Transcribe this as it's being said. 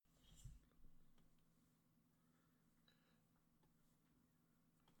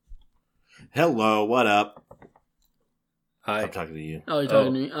Hello, what up? Hi. I'm talking to you. Oh, you're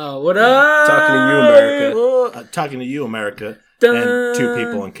talking to me? Oh, what up? Talking to you, America. I'm talking to you, America. Dun. And 2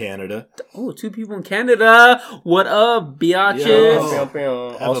 people in Canada. Oh, 2 people in Canada. What up, biatches?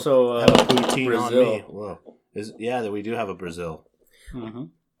 Yo. Also, have a poutine Brazil. on me. Whoa. That we do have a Brazil. Mm-hmm.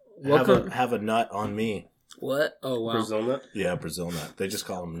 Welcome. Have a nut on me. What? Oh, wow. Brazil nut. Yeah, Brazil nut. They just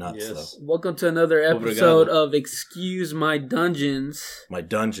call them nuts, Yes. though. Welcome to another episode of Excuse My Dungeons. My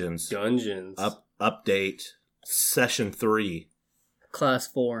dungeons. Dungeons. Update. Session 3. Class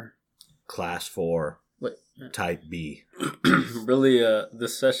 4. Class 4. Wait. Type B. Really,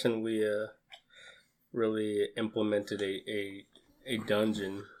 this session we really implemented a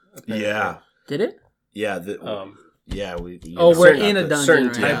dungeon. Apparently. Yeah. Did it? Yeah. We. Oh, we're certain- in a dungeon certain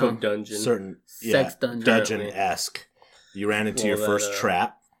right type now. of dungeon. Certain Sex dungeon. Dungeon-esque. You ran into your first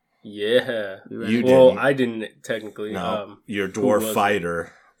trap. Yeah. You Well, didn't. I didn't technically. No, your who dwarf was it?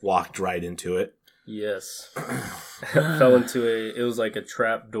 fighter walked right into it. Yes. Fell into it was like a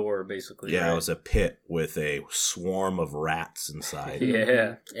trap door, basically. Yeah, right? it was a pit with a swarm of rats inside.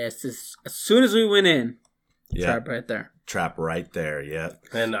 Yeah. It's just, as soon as we went in, Yeah, trap right there. trap right there. Yeah,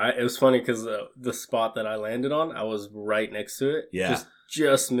 And it was funny because the spot that I landed on, I was right next to it. Yeah.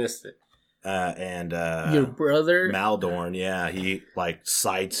 Just missed it. and Your brother. Maldorn. Yeah, he like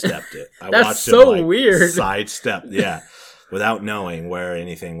sidestepped it. I That's watched so him, like, weird. Sidestep. Yeah, without knowing where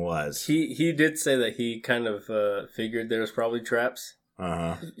anything was. He did say that he kind of figured there was probably traps.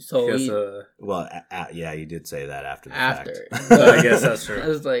 So Because, he, Well, yeah, he did say that after the after. fact. I guess that's true. I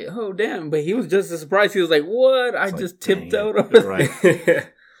was like, oh, damn. But he was just as surprised. He was like, what? I It's like, just dang tipped it. out on Right.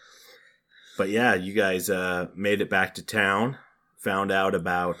 But yeah, you guys made it back to town, found out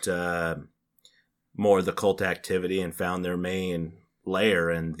about more of the cult activity, and found their main lair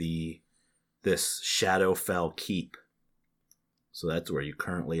in this Shadowfell Keep. So that's where you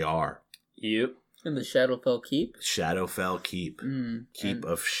currently are. Yep. in the Shadowfell Keep. Shadowfell Keep. Keep And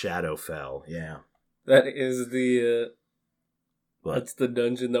of Shadowfell, yeah. That is the But that's the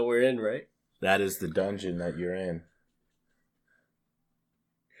dungeon that we're in, right? that is the dungeon that you're in.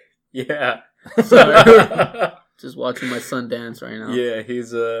 Yeah. Sorry. Just watching my son dance right now. Yeah,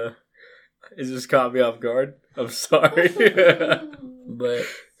 he's it just caught me off guard. I'm sorry. But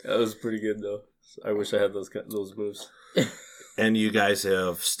That was pretty good though. I wish I had those moves. And you guys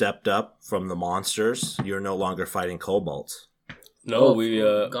have stepped up from the monsters. You're no longer fighting kobolds. No, Oh, we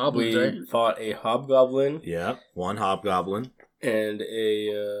goblins, we right? fought a hobgoblin Yeah, one hobgoblin. and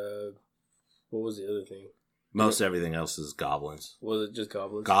a what was the other thing? Most everything else is goblins. Was it just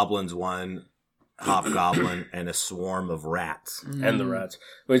goblins? Goblins one, hobgoblin, and a swarm of rats. And the rats.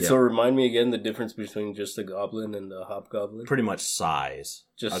 Wait, Yeah. so remind me again the difference between just the goblin and the hobgoblin? Pretty much size.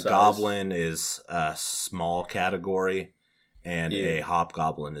 Just a size. goblin is a small category, and Yeah. a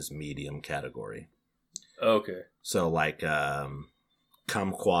hobgoblin is medium category. Okay. So like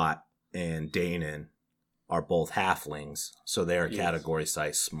Kumquat and Danon are both halflings, so they're Yes. category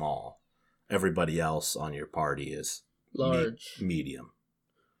size small. Everybody else on your party is large. medium.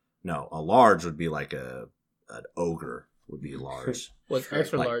 No, a large would be like an ogre would be large. What's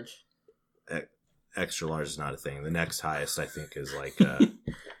extra Like- large? Extra large is not a thing. The next highest I think is like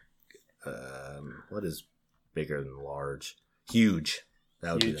what is bigger than large? Huge.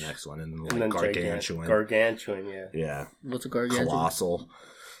 That would be Huge. the next one, and And like then gargantuan. Gargantuan, yeah. Yeah, What's a gargantuan? colossal.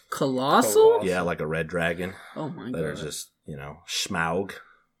 Colossal? Colossal. Yeah, like a red dragon. Oh my That are god. just Schmaug.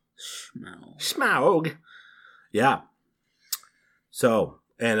 Smell. Schmaug. Yeah. So,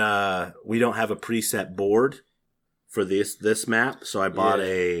 and we don't have a preset board for this map, so I bought Yeah.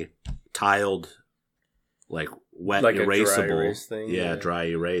 a tiled, like wet Like a dry erasable, erase thing, yeah. dry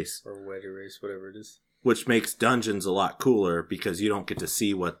erase, Or wet erase, whatever it is. which makes dungeons a lot cooler because you don't get to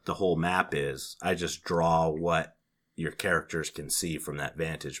see what the whole map is. I just draw what your characters can see from that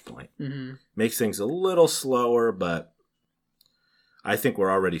vantage point. Mm-hmm. Makes things a little slower, but I think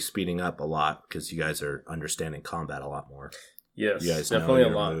we're already speeding up a lot because you guys are understanding combat a lot more. Yes, You guys definitely know a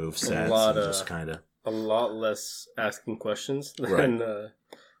your lot. move A sets lot, and just kind of. a lot less asking questions than Right.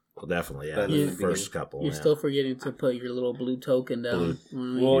 Well, definitely, yeah. Then The the first couple. You're yeah. still forgetting to put your little blue token down.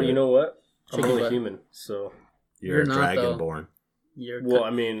 Well, you know what? I'm Chicken only butt. human, so You're a You're not, though. dragonborn. well, I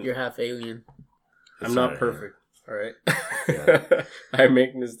mean, you're half alien. I'm It's not a- perfect. All right, Yeah. I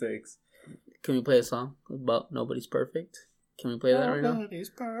make mistakes. Can we play a song about Nobody's Perfect? Can we play that right now? Nobody's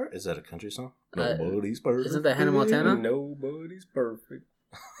perfect. Is that a country song? Uh, Nobody's perfect. isn't that Hannah Montana? Nobody's perfect.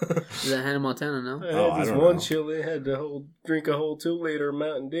 Is that Hannah Montana, no? I had Oh, I this don't one know. chili, had to drink a whole 2-liter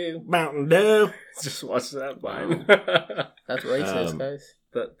Mountain Dew. Mountain Dew. Just watch that vine. That's racist, guys.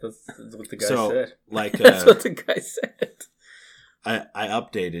 That's what the guy So, said. like, That's what the guy said. I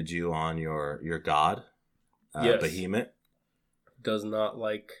updated you on your god, Yes. Behemoth. Does not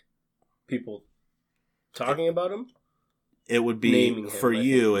like people talking about him. It would be Naming him, for I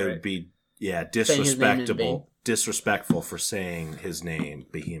you. think, It right? would be Saying his name in vain. disrespectful for saying his name,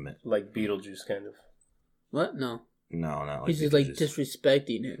 Behemoth. Like Beetlejuice, kind of. What? No. No, not like He's just like Beetlejuice.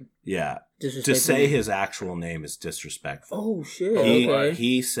 disrespecting him. Yeah, Disrespecting to say him. his actual name is disrespectful. Oh shit! He- Okay.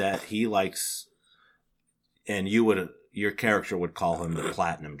 He said he likes, and your character would call him the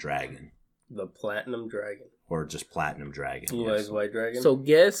Platinum Dragon The Platinum Dragon. or just Platinum Dragon. Blue yes. Eyes White Dragon. So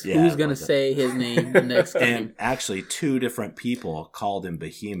guess Yeah, who's gonna like that. say his name next And game? actually, 2 different people called him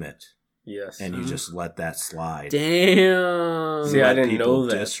Behemoth, yes. and you just let that slide. Damn. See, I Let didn't people know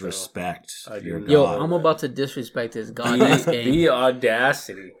that, disrespect though. I your didn't Yo, know god. I'm about to disrespect his god next game. The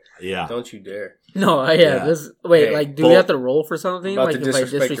audacity! Yeah, Don't you dare! No, yeah. Yeah. This wait, Hey, like, do well, we have to roll for something? About Like, to if I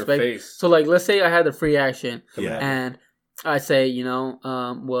disrespect your disrespect, face. so like, let's say I had the free action, Yeah. and I say,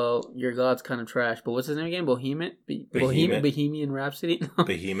 well, your god's kind of trash, but what's his name again? Bohemian, Behemoth. Bohemian Rhapsody, No.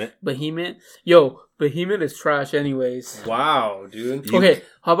 Behemoth. Behemoth. Yo, Behemoth is trash, anyways. Wow, dude. You- Okay,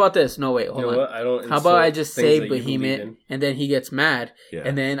 how about this? No, wait, You hold know on. what? I don't. How about I insult just things say that you believe Behemoth, in. and then he gets mad, Yeah.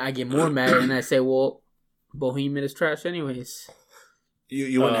 and then I get more mad, and I say, well, Bohemian is trash, anyways.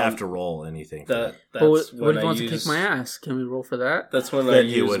 You wouldn't Um, have to roll anything for that. But what That's if when he I wants use. to kick my ass? Can we roll for that? That's when I Then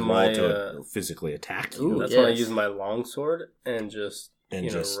you use would my. roll to physically attack you Ooh, That's when I yes. use my longsword and just and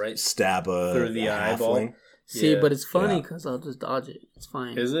just right stab through the eyeball. halfling. See, Yeah. but it's funny Yeah. because I'll just dodge it. It's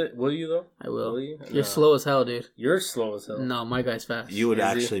fine. Is it? Will you though? I will. Will you? You're No. slow as hell, dude. You're slow as hell. No, my guy's fast. You would Is he?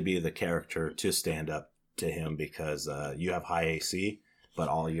 actually be the character to stand up to him because you have high AC, but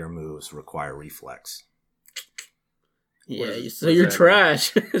all your moves require reflex. Yeah, What so does you're that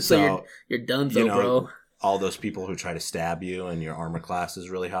trash. so So you're done, you know, bro. all those people who try to stab you and your armor class is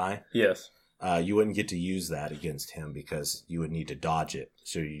really high, Yes. you wouldn't get to use that against him because you would need to dodge it.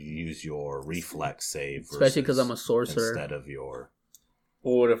 So you use your reflex save, Especially because versus- I'm a sorcerer. instead of your.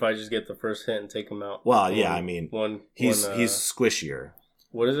 Well, what if I just get the first hit and take him out? Well, yeah, I mean, one. he's one, squishier,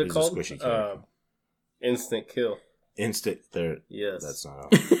 What is it he's a called? squishy character. Instant kill. instant. There, Yes. that's not.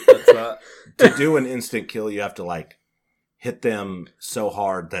 That's not. To do an instant kill, you have to like hit them so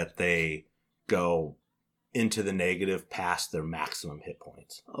hard that they go into the negative past their maximum hit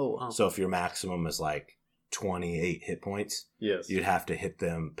points. Oh, wow. So if your maximum is like 28 hit points, Yes. you'd have to hit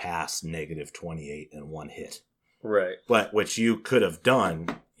them past negative 28 in one hit. Right. But which you could have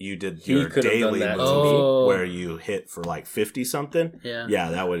done. You did He your could have daily done that move to me. Oh. where you hit for like 50 something. Yeah. Yeah,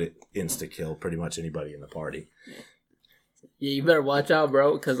 that would insta kill pretty much anybody in the party. Yeah, you better watch out,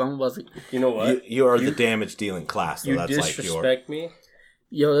 bro, because I'm about to... You know what? You are the damage dealing class, so You that's like your. disrespect me.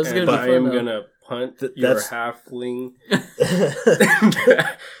 Yo, this is And going to I be am fun, though. gonna punt your that's- halfling,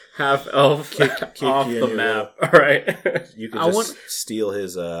 half elf Kick off you the in map. All right. You could I just want- steal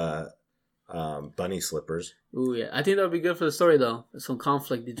his bunny slippers. Ooh, yeah. I think that would be good for the story, though. There's some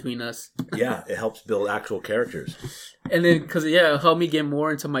conflict between us. Yeah, it helps build actual characters. And then, because, yeah, it'll help me get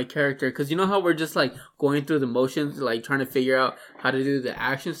more into my character. Because you know how we're just, like, going through the motions, like, trying to figure out how to do the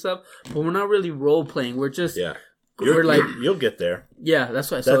action stuff? But we're not really role-playing. We're just... Yeah, We're like... you'll get there. Yeah, that's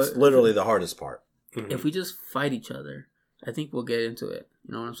why. That's So literally the hardest part. if we just fight each other, I think we'll get into it.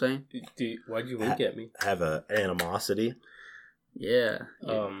 You know what I'm saying? Why'd you wink at me? Have a animosity. Yeah.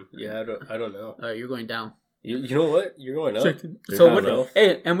 Yeah, I don't know. All right, you're going down. You know what? You're going up. So not what? enough.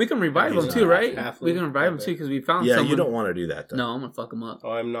 Hey, and we can revive He's him too, not right? half We can revive him okay. too because we found Yeah, someone. you don't want to do that though. No, I'm gonna fuck him up.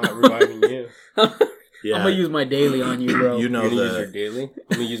 Oh, I'm not reviving you. Yeah, I'm gonna use my daily on you, bro. you know You're gonna use your the daily.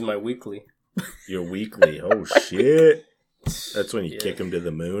 I'm gonna use my weekly. your weekly. Oh shit! That's when you Yeah. kick him to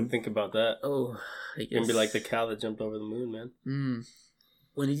the moon. Think about that. Oh, I You're gonna be guess. like the cow that jumped over the moon, man.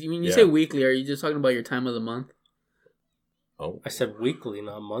 When you Yeah. say weekly, are you just talking about your time of the month? Oh, I said weekly,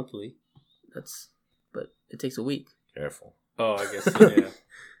 not monthly. But it takes a week. careful, Oh, I guess yeah.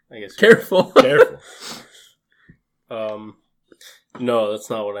 I guess. Careful. careful. No, that's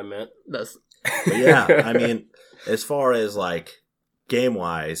not what I meant. That's But yeah, I mean, as far as like game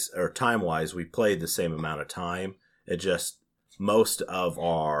wise or time wise, we played the same amount of time. It just most of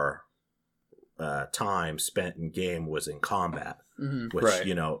our time spent in game was in combat, which Right.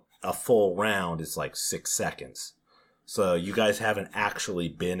 you know a full round is like 6 seconds. So you guys haven't actually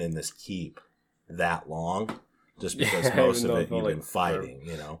been in this keep that long, just because Yeah, most even of though it it felt you've been like fighting.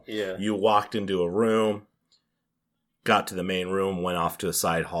 You know, Yeah. you walked into a room, got to the main room, went off to a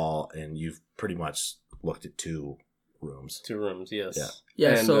side hall, and you've pretty much looked at 2 rooms. 2 rooms, yes. Yeah.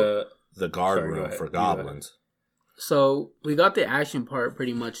 Yeah, And, so- The guard Sorry, go room ahead. for You go ahead. goblins. so we got the action part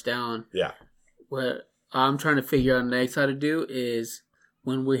pretty much down. Yeah. What I'm trying to figure out next how to do is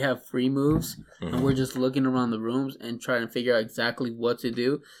when we have free moves and we're just looking around the rooms and trying to figure out exactly what to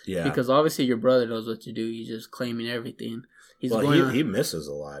do. Yeah. Because obviously your brother knows what to do. He's just claiming everything. He's well, going. he misses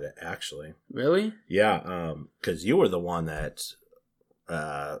a lot, actually. Really? Yeah, because you were the one that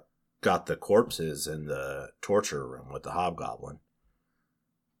got the corpses in the torture room with the hobgoblin.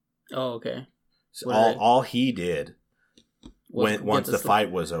 Oh, okay. So all he did once the slave.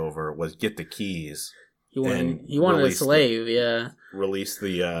 fight was over was get the keys. He wanted a slave. Yeah. Release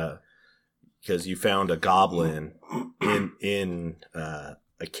the because you found a goblin in a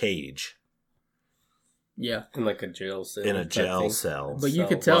cage. Yeah. In like a jail cell. In a jail cell. But you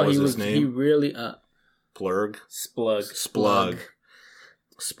could tell What was he his was name? he really Plurg. Splug.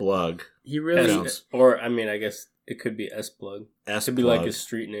 He really Sounds- Or, I mean, I guess it could be S-Plug. It could be like his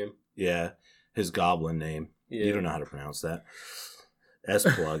street name. Yeah, his goblin name. Yeah. You don't know how to pronounce that.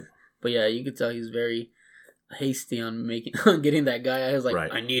 S-Plug. But yeah, you could tell he's very hasty on on getting that guy. I was like,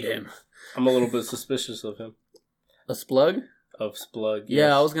 Right. I need him. I'm a little bit suspicious of him. A Splug? Of Splug. Yeah,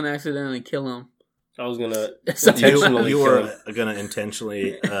 yes. I was gonna accidentally kill him. I was gonna So- intentionally You kill were him. going to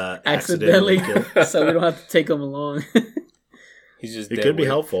intentionally Accidentally, accidentally kill. so we don't have to take him along. He's just It dead could be weight.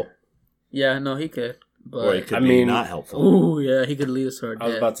 helpful. Yeah, no, he could. Or it But could I be mean- not helpful. ooh, yeah, he could lead us to our I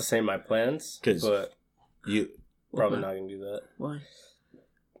was death. about to say my plans, 'Cause- but You probably Okay. not gonna do that. Why?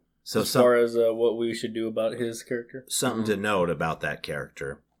 So As far as what we should do about his character, something to note about that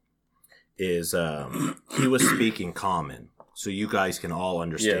character is he was speaking common, so you guys can all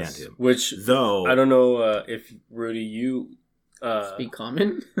understand yes. him. Which Though I don't know if Rudy, you Speak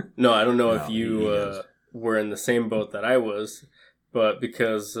common? no, I don't know No, if he you does. were in the same boat that I was, but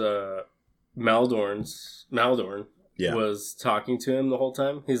because Maldorn yeah, was talking to him the whole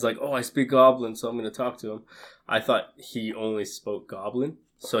time, he's like, "Oh, I speak Goblin, so I'm going to talk to him." I thought he only spoke Goblin,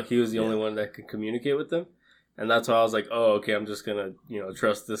 so he was the only one that could communicate with them, and that's why I was like, "Oh, okay, I'm just gonna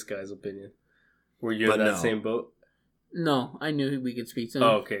trust this guy's opinion." Were you But in that no. same boat? No, I knew we could speak to him.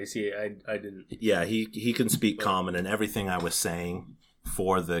 Oh, okay. See, I didn't. yeah, he can speak common, and everything I was saying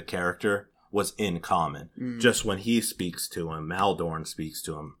for the character was in common. Just when he speaks to him, Maldorn speaks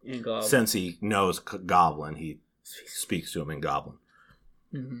to him. In Goblin. Since he knows Goblin, he speaks to him in Goblin.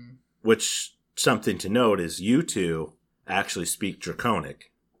 Mhm. Which, something to note is you two actually speak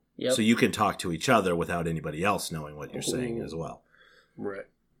Draconic. Yep. So you can talk to each other without anybody else knowing what you're saying as well. Right.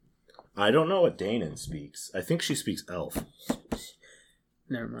 I don't know what Danon speaks. I think she speaks Elf.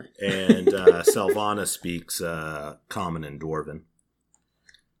 Never mind. And Selvana speaks Common and Dwarven.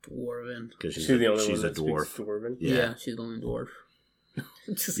 Dwarven. Because She's the only she's one a that dwarf. speaks Dwarven. Yeah. She's the only dwarf.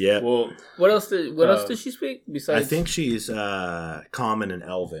 Just- Yeah. Well, What else did she speak I besides? think she's Common and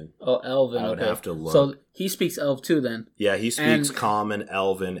Elven. Oh, Elven. I would okay. have to look. So he speaks Elf too, then. Yeah, he speaks And- Common,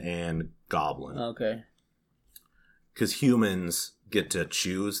 Elven, and Goblin. Okay. Because humans get to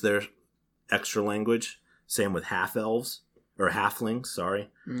choose their extra language. Same with half-elves. Or halflings,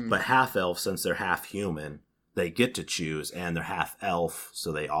 sorry. But half-elves, since they're half-human, they get to choose, and they're half-elf,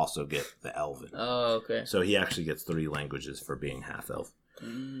 so they also get the Elven. Oh, okay. So he actually gets 3 languages for being half-elf.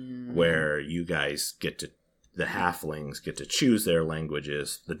 Where you guys get to... The halflings get to choose their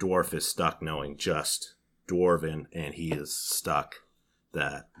languages. The dwarf is stuck knowing just Dwarven, and he is stuck...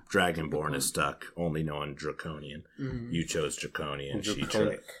 The Dragonborn is stuck only knowing Draconian. You chose Draconian. She chose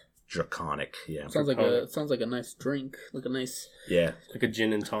Draconic. Draconic. Yeah. Sounds like a nice drink. Like a nice. Yeah. Like a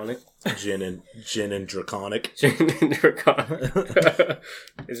gin and tonic. Gin and Draconic. Gin and Draconic. It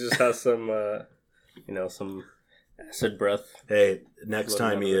just has some, some acid breath. Hey, next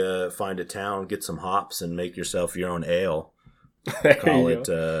Floating time out you find a town, get some hops and make yourself your own ale. There Call you it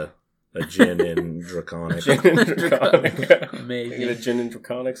go. a gin and Draconic. Gin and Draconic. Amazing. Get a gin and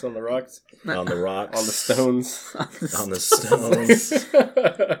Draconics on the rocks. On the rocks. On the stones. On the stones.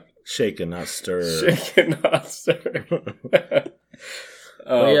 Shaken, not stirred. Shaken, not stirred. But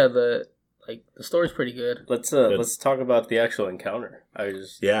yeah, the story's pretty good. Let's talk about the actual encounter. I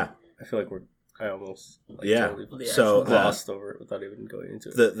feel like I almost Yeah. totally So glossed over it without even going into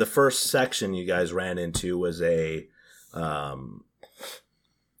it. the first section you guys ran into was a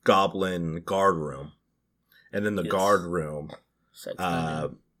goblin guard room. And in the Yes. guard room, Sex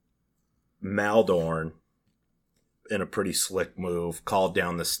dungeon. Maldorn, in a pretty slick move, called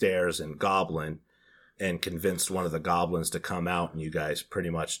down the stairs in Goblin and convinced one of the goblins to come out, and you guys pretty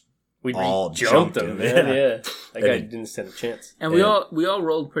much We all jumped jumped him, him, man. yeah. Yeah, that And guy it- didn't stand a chance. And we all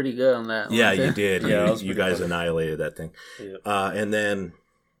rolled pretty good on that. Yeah, wasn't you it? did. Yeah, that was you pretty guys funny. annihilated that thing. Yeah. And then,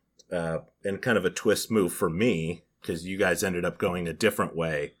 in kind of a twist move for me, because you guys ended up going a different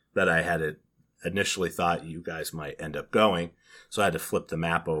way that I had initially thought you guys might end up going. So I had to flip the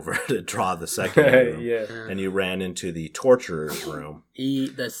map over to draw the second room. Yeah. And you ran into the torturer's room.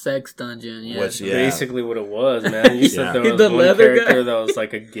 The sex dungeon, yeah. Which, yeah. Basically what it was, man. You said there was The one leather character guy. that was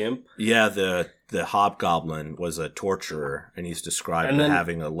like a gimp. Yeah, the hobgoblin was a torturer, and he's described And then-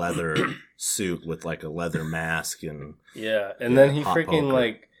 having a leather suit with like a leather mask and Yeah, and then he hot freaking poker.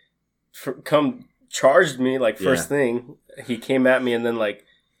 like charged me like first thing. He came at me and then like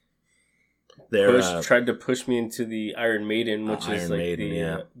they're tried to push me into the Iron Maiden, which is Iron like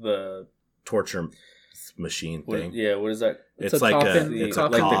Maiden, the torture machine what, thing. yeah. What is that? It's a like coffin. The, it's a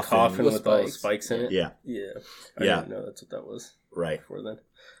like coffin. the coffin with with all the spikes. spikes in it. Yeah, Yeah, Yeah. didn't know that's what that was. right. Before then.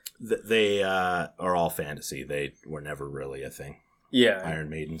 They are all fantasy. They were never really a thing. Yeah, Iron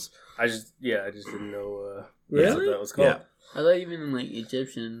Maidens. I just didn't know. Really? That's what that was called. Yeah. I thought even in, like,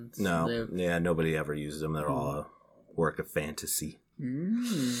 Egyptians. No, yeah, nobody ever uses them. They're all a work of fantasy.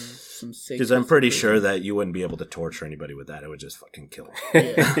 Some sick. Because I'm pretty sure that you wouldn't be able to torture anybody with that. It would just fucking kill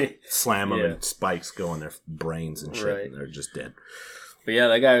them. Yeah. Slam them Yeah. and spikes go in their brains and shit. Right. And they're just dead. But yeah,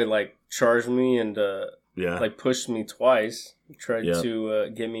 that guy like charged me and Yeah. like pushed me twice. Tried Yeah. to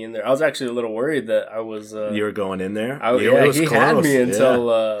get me in there. I was actually a little worried that I was. you were going in there? Yeah, it was he had close. me Yeah. until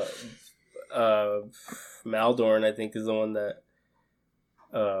Maldorn. I think is the one that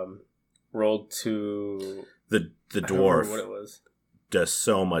rolled to the I don't remember dwarf what it was. does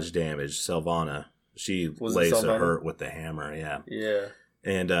so much damage. Sylvana, she Was it lays a Sylvana? hurt with the hammer. Yeah. Yeah.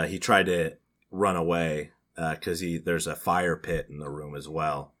 And he tried to run away because there's a fire pit in the room as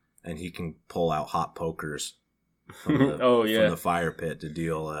well, and he can pull out hot pokers from the, Oh, yeah. from the fire pit to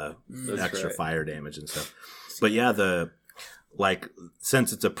deal That's extra right. fire damage and stuff. But yeah,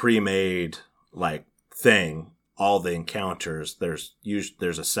 since it's a pre-made like thing, all the encounters there's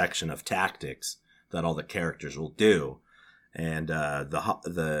a section of tactics that all the characters will do, and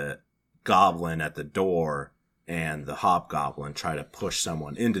the goblin at the door and the hobgoblin try to push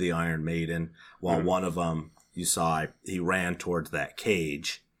someone into the Iron Maiden, while one of them, you saw, he ran towards that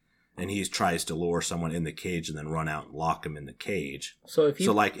cage, and he tries to lure someone in the cage and then run out and lock him in the cage. So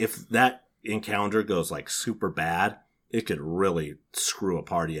if that encounter goes like super bad, it could really screw a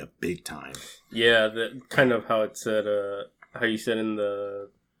party up big time. Yeah, kind of how it said. How you said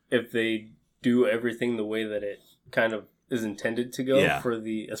if they do everything the way that it kind of is intended to go Yeah.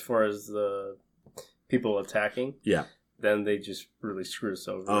 as far as the people attacking. Yeah. Then they just really screw us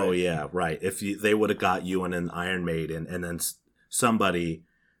over. Oh right? yeah, right. If they would have got you in an Iron Maiden, and then somebody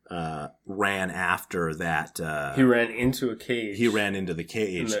ran after that. He ran into a cage. He ran into the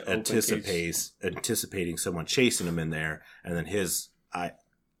cage, In the open anticipating someone chasing him in there, and then his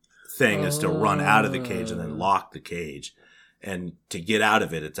thing is to run out of the cage and then lock the cage. And to get out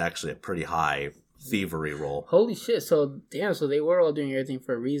of it, it's actually a pretty high thievery roll. Holy shit! So damn! So they were all doing everything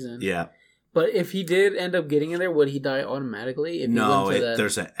for a reason. Yeah. But if he did end up getting in there, would he die automatically? If No, he went to that...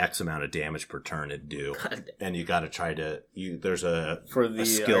 there's an X amount of damage per turn to do. God. And you got to try to... There's a for the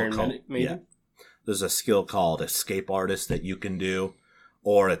skill Iron called... Maiden. Yeah. There's a skill called Escape Artist that you can do,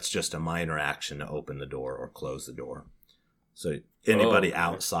 or it's just a minor action to open the door or close the door. So anybody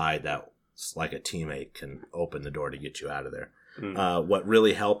outside that's like a teammate can open the door to get you out of there. What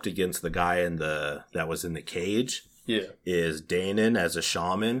really helped against the guy that was in the cage is Danon as a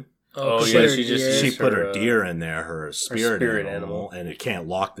shaman. Oh, yeah, She put her her, deer in there, her spirit animal, animal. and it can't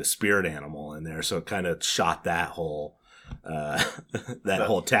lock the spirit animal in there, so it kind of shot that whole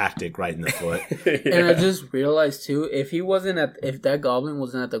whole tactic right in the foot. And I just realized too, if that goblin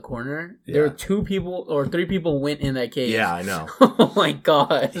wasn't at the corner, there were 2 people or 3 people went in that cage. Yeah, I know. Oh my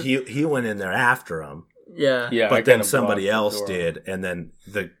god. He went in there after him, Yeah. Yeah, but I then kinda somebody blocked the else door. did, and then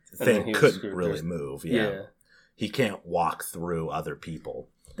the then thing he was couldn't screwed. really move. Yeah. He can't walk through other people.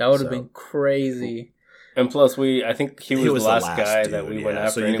 That would have So- been crazy. And plus, I think he was the last guy dude, that we went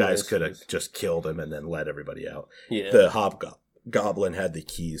after. So you guys anyways. could have just killed him and then let everybody out. Yeah. The hobgoblin had the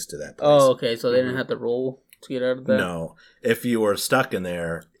keys to that place. Oh, okay. So they didn't have to roll to get out of that? No. If you were stuck in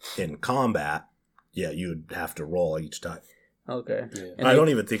there in combat, you'd have to roll each time. Okay. Yeah. And I don't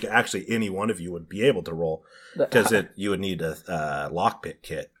even think actually any one of you would be able to roll because you would need a lockpick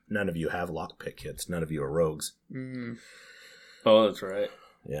kit. None of you have lockpick kits. None of you are rogues. Mm. Oh, that's right.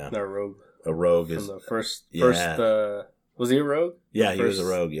 Yeah. Our rogue. A rogue From is... the first Yeah. was he a rogue? Yeah, he was a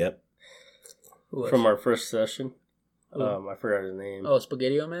first- rogue, yep. Who was- From our first session. Who? I forgot his name. Oh,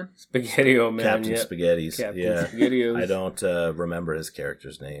 Spaghetti-O Man? Spaghetti-O Man. Captain yeah. Spaghetti's. Captain yeah. Spaghetti-Os. I don't remember his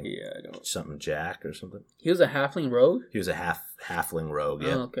character's name. Yeah, I don't. Something Jack or something. He was a halfling rogue? He was a halfling rogue,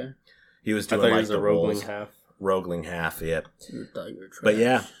 yeah. Oh, okay. He was I doing thought he like was the a rogueling rogueling half. Rogueling half, yeah. You thought you were trash. But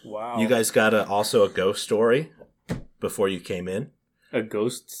yeah, Wow. you guys got also a ghost story before you came in. A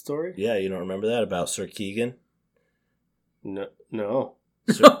ghost story? Yeah, you don't remember that about Sir Keegan? No.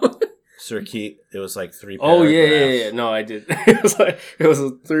 Sir Keegan. It was like 3 Oh paragraphs. yeah. No, I did. It was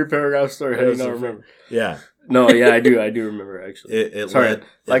a 3-paragraph story. How do you not remember? Yeah. No, yeah, I do remember actually. It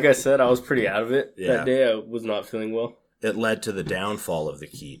Like I said, I was pretty out of it Yeah. that day. I was not feeling well. It led to the downfall of the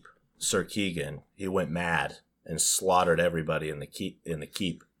keep. Sir Keegan, he went mad and slaughtered everybody in the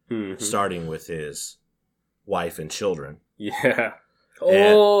keep, Mhm. starting with his wife and children. Yeah.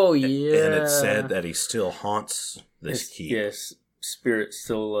 Oh, yeah. And it said that he still haunts this keep. Yes, spirit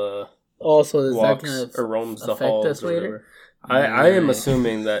still Also, does that walks kind of or roams the affect halls us or later? whatever. I am Nice.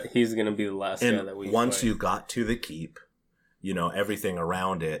 assuming that he's going to be the last guy And that we once fight. you got to the keep, you know, everything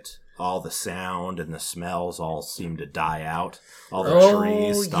around it, all the sound and the smells all seemed to die out. All the Oh,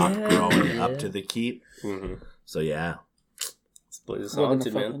 trees stopped yeah, growing yeah. up to the keep. Mhm. So yeah. This place is We're gonna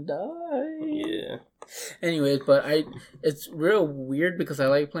haunted, man. fucking die. Yeah. Anyways, but it's real weird because I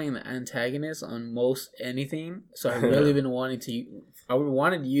like playing the antagonist on most anything. So I really been I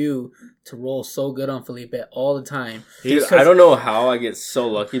wanted you to roll so good on Felipe all the time. Dude, I don't know how I get so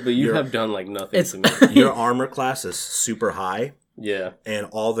lucky, but you You're- have done like nothing It's to me. Your armor class is super high, Yeah. and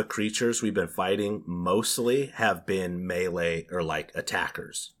all the creatures we've been fighting mostly have been melee or like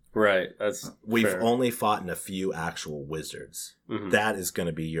attackers. Right. That's We've fair. only fought in a few actual wizards. Mhm. That is going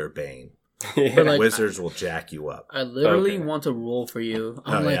to be your bane. Yeah. But, like, Wizards will jack you up. I literally Okay. want to roll for you.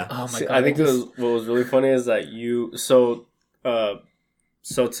 I'm Oh, like, yeah. oh my See, god! I think just- what was really funny is that you so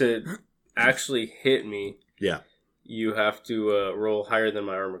to actually hit me, Yeah. you have to roll higher than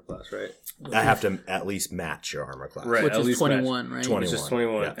my armor class, right? I have to at least match your armor class. Right. which at is least 21, right? 20. Which is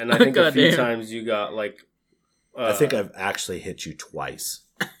 21. Yeah. And I think a few Goddamn. times you got like I think I've actually hit you twice.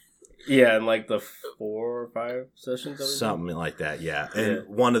 yeah, in like the 4 or 5 sessions that we did. Something like that, yeah. And Yeah.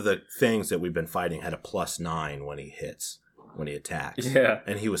 one of the things that we've been fighting had a +9 when he hits, when he attacks. Yeah.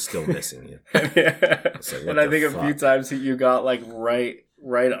 And he was still missing you. Yeah. It's like, what And I the think a few fuck? times you got like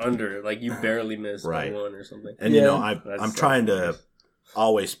right under, like you barely missed Right. one or something. And you know, Yeah. I'm trying to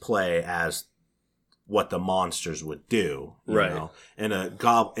always play as what the monsters would do, you Right. know? And a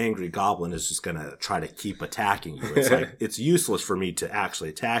angry goblin is just gonna try to keep attacking you. It's like it's useless for me to actually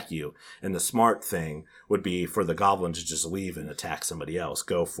attack you. And the smart thing would be for the goblin to just leave and attack somebody else.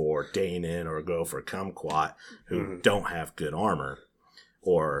 Go for Danon or go for Kumquat, who Mhm. don't have good armor.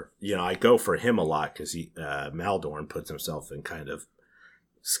 Or, you know, I go for him a lot because Maldorn puts himself in kind of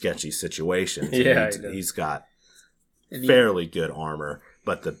sketchy situations. Yeah, And he does. he's got And fairly good armor,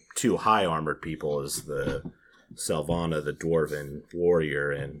 but the two high armored people is the Selvana, the dwarven warrior,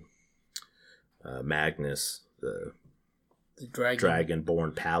 and Magnus, the the dragon.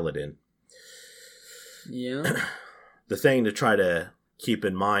 dragonborn paladin. Yeah. The thing to try to keep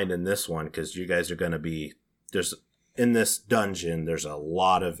in mind in this one, because you guys are going to be in this dungeon, there's a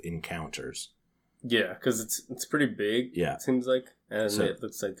lot of encounters. Yeah, because it's pretty big. Yeah. It seems like, and So- it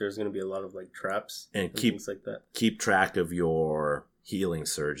looks like there's going to be a lot of like traps And things like that. keep track of your healing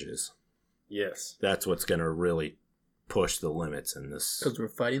surges. Yes. That's what's going to really push the limits in this Because we're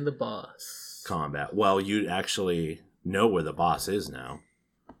fighting the boss. combat. Well, you actually know where the boss is now.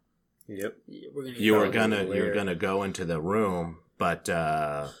 Yep. Yeah, we're gonna You were Probably gonna later. you were gonna go into the room, but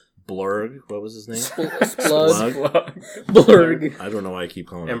Blurg, what was his name? Splug. Splug? Blurg. I don't know why I keep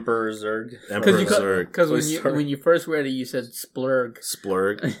calling him Emperor Zerg. Emperor Because Zerg. Because when you first read it, you said splurg.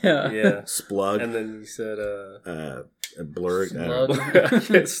 Splurg, Yeah. Yeah. Splug, And then you said Blurg,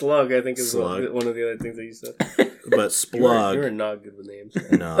 Slug. slug. I think is Slug. one of the other things that you said. but Splug. You were not good with names.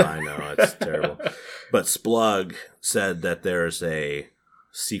 No, I know it's terrible. But Splug said that there's a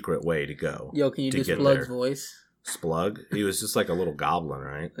secret way to go. Yo, can you to do get Splug's there. voice? Splug, he was just like a little goblin,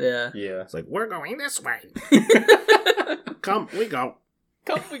 right? Yeah. Yeah. It's like we're going this way. Come, we go.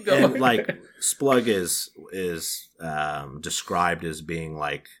 Come we go. And like Splug is described as being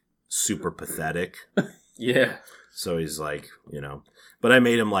like super pathetic. Yeah. So he's like, you know, but I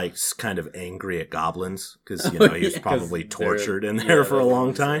made him like kind of angry at goblins because you know he was yeah. probably 'Cause they're- tortured in there yeah, for a they're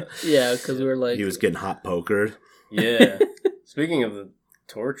long the time. ones Yeah, because we were like, He was getting hot pokered. Yeah. Speaking of the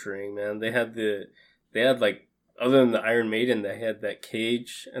torturing, man, they had like, other than the Iron Maiden, they had that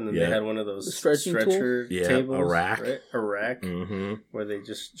cage, and then Yeah. they had one of those The stretching tool? stretcher Yeah, tables, a rack. right? A rack Mm-hmm. where they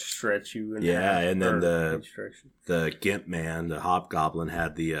just stretch you. In Yeah, half, and then or the- they stretch you. The Gimp man, the Hobgoblin,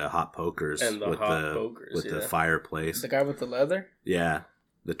 had the hot pokers And the with hot the pokers, with the yeah. fireplace. the guy with the leather. Yeah,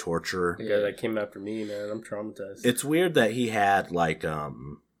 the torturer. The guy that came after me, man, I'm traumatized. It's weird that he had like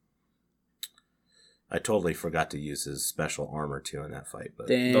I totally forgot to use his special armor too in that fight, but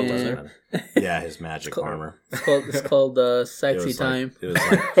Damn. The leather? yeah, his magic Cool. armor. It's called It sexy was time.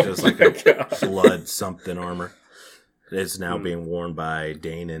 Like, it was like Oh my a God. blood something armor. It's now being worn by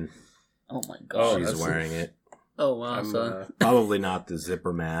Danon. Oh my Oh, god. She's that's- wearing it. Oh wow. I'm, So Probably not the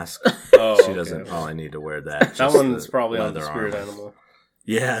zipper mask. oh, She doesn't okay. probably need to wear that. That Just one's the probably on the leather spirit armor. animal.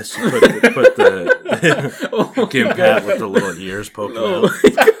 Yeah, she put the Oh my Gimp hat with the little ears poking Oh out. my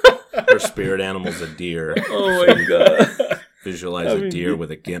god. Her spirit animal's a deer. Oh my god. Visualize I a mean, deer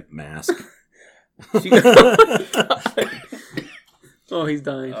with a gimp mask. She got- oh my god. Oh, he's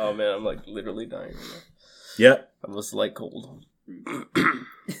dying. Oh man, I'm like literally dying. Yep. I was like cold.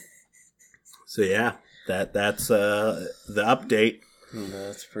 So yeah, that's the update. And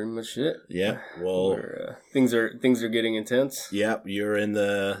that's pretty much it. Yep. Well, Things are getting intense. yep. You're in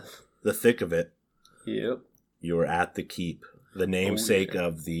the thick of it. Yep. You were at the keep, the namesake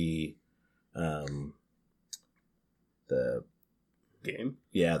of the Game.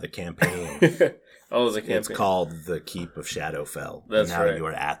 the campaign. Oh, the campaign. It's called the Keep of Shadowfell. That's now right. you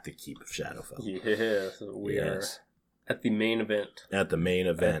are at the Keep of Shadowfell. Yeah, so we are at the main event. At the main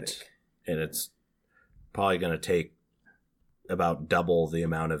event, and it's probably going to take about double the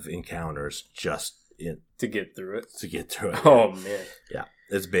amount of encounters just To get through it. to get through it. Oh man. Yeah,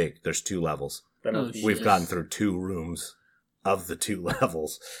 it's big. There's 2 levels. That'll Oh, be- We've gotten through 2 rooms of the 2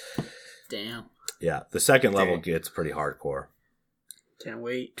 levels. Damn. Yeah, the second level Dang. gets pretty hardcore Can't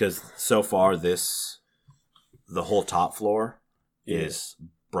wait. because so far the whole top floor is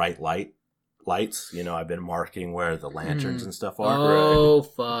bright lights. You know, I've been marking where the lanterns and stuff are. Oh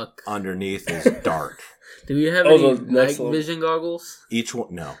fuck. Underneath is dark. Do you have Oh, any the night next level. vision goggles? Each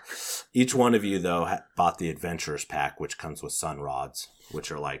one of you though bought the adventurers pack, which comes with sun rods,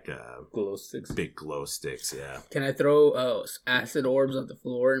 which are like glow sticks. big glow sticks. Yeah. Can I throw acid orbs on the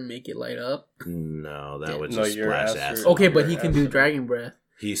floor and make it light up? No, that would No, just your splash acid- acid. Okay, on but your he can do dragon breath.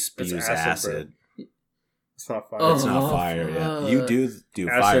 He spews It's acid, acid. It's not fire. Oh, It's not fire. Yeah, fuck. you do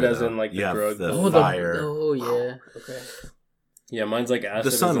Acid fire. as though. in, like, the you have drug, the though. fire. Oh yeah. Okay. Yeah, mine's like acid.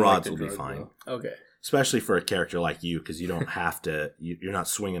 The sun as in, rods like, will the be drug, fine, though. Okay. especially for a character like you, because you don't have to. You're not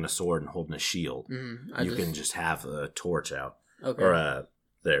swinging a sword and holding a shield. You can just have a torch out, Okay. or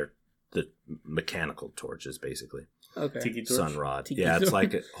the mechanical torches, basically. Okay. Tiki torch. Sun rod. Tiki Yeah, it's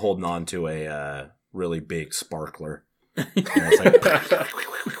torch. like holding on to a really big sparkler. And it's like,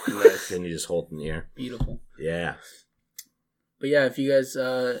 Nice. and you just hold it in the air. Beautiful. Yeah. But yeah, if you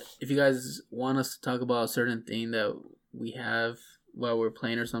guys want us to talk about a certain thing that we have while we're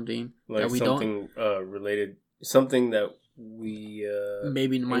playing or something Like that we something related, something that we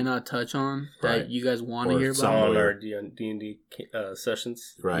maybe might not touch on Right. that you guys want to Or hear some- about. on Somewhere. our D&D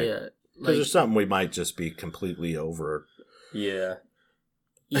sessions. Right. Yeah. Because Like, there's something we might just be completely over. Yeah.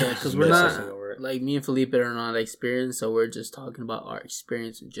 yeah, because we're Missing not over it. like me and Felipe are not experienced, so we're just talking about our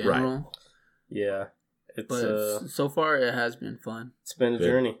experience in general. Yeah. It's But so far, it has been fun. it's been a Good.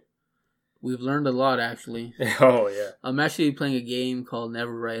 journey. We've learned a lot actually. Oh yeah. I'm actually playing a game called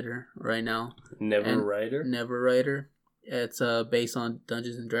Neverwriter right now. Never And- Rider. Neverwriter. It's based on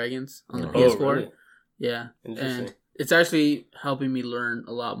Dungeons and Dragons on the Oh, PS4. really? Yeah, Interesting. and it's actually helping me learn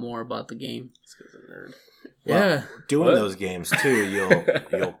a lot more about the game. It's 'cause I'm a nerd. Well, Yeah, Doing What? those games too,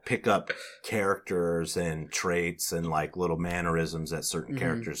 you'll pick up characters and traits and like little mannerisms that certain Mhm.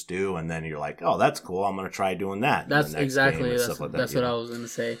 characters do, and then you're like, "Oh, that's cool. I'm gonna try doing that." in the that's next exactly game and that's, stuff like that, that's you what I know? was gonna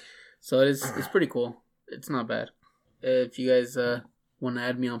say. So it's pretty cool. It's not bad. If you guys want to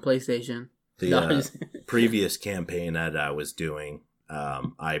add me on PlayStation, The No, just- previous campaign that I was doing,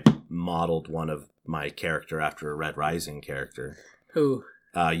 I modeled one of my character after a Red Rising character. who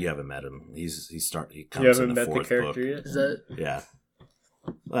You haven't met him. He You comes haven't in the met the fourth character book. yet? is that? Yeah.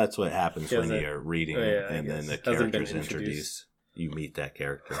 Well, that's what happens He when hasn't- you're reading Oh, yeah, I and then the guess. Hasn't been character's introduced. You meet that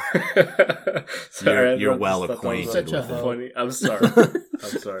character. Sorry, You're I well just thought that was acquainted Such a with it. hoe. funny. I'm sorry.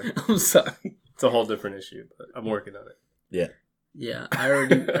 I'm sorry. I'm sorry. It's a whole different issue, but I'm working on it. Yeah, I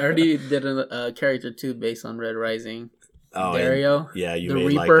already did a character too based on Red Rising. Oh, and- Dario. yeah, you The made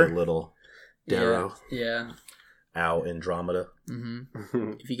Reaper. like a little Darrow. Yeah. Ow, Andromeda. hmm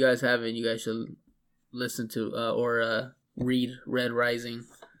If you guys haven't, you guys should listen to or read Red Rising.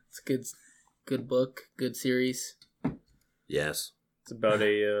 It's a good book, good series. Yes. It's about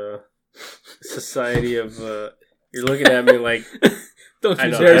a society of. You're looking at me like Don't I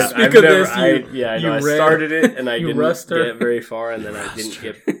you know. dare I've speak of never- this. I know. you I read- started it and I you didn't ruster. get very far, and then I didn't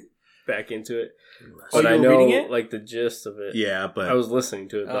Ruster. get back into it. Oh, But you I were know reading it? like the gist of it. Yeah, but I was listening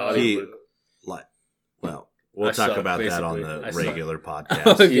to it. The Oh. audiobook. well, we'll I talk suck, about that on basically. the I suck. regular podcast.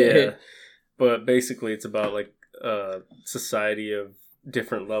 Okay. Yeah, but basically, it's about like society of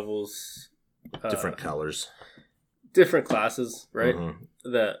different levels, Different colors. different classes, right? Mhm.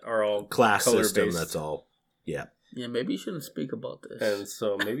 That are all Class color system. based. That's all. Yeah. Yeah, maybe you shouldn't speak about this. And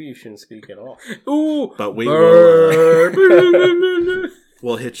so maybe you shouldn't speak at all. Ooh, But we burp.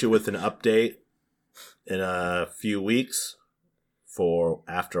 we'll hit you with an update in a few weeks for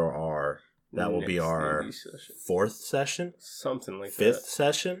after our that will be Next our TV session. 4th session, Something like 5th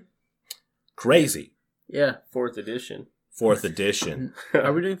session. Crazy. Yeah. 4th edition. 4th edition.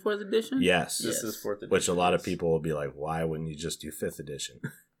 Are we doing 4th edition? Yes. This is 4th edition. Which a lot of people will be like, why wouldn't you just do 5th edition?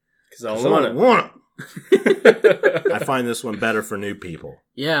 Because I don't want it. want it. I find this one better for new people.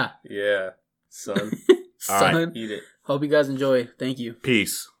 Yeah. Yeah. Son. All right. Son. Eat it. Hope you guys enjoy. Thank you.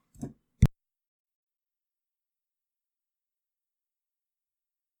 Peace.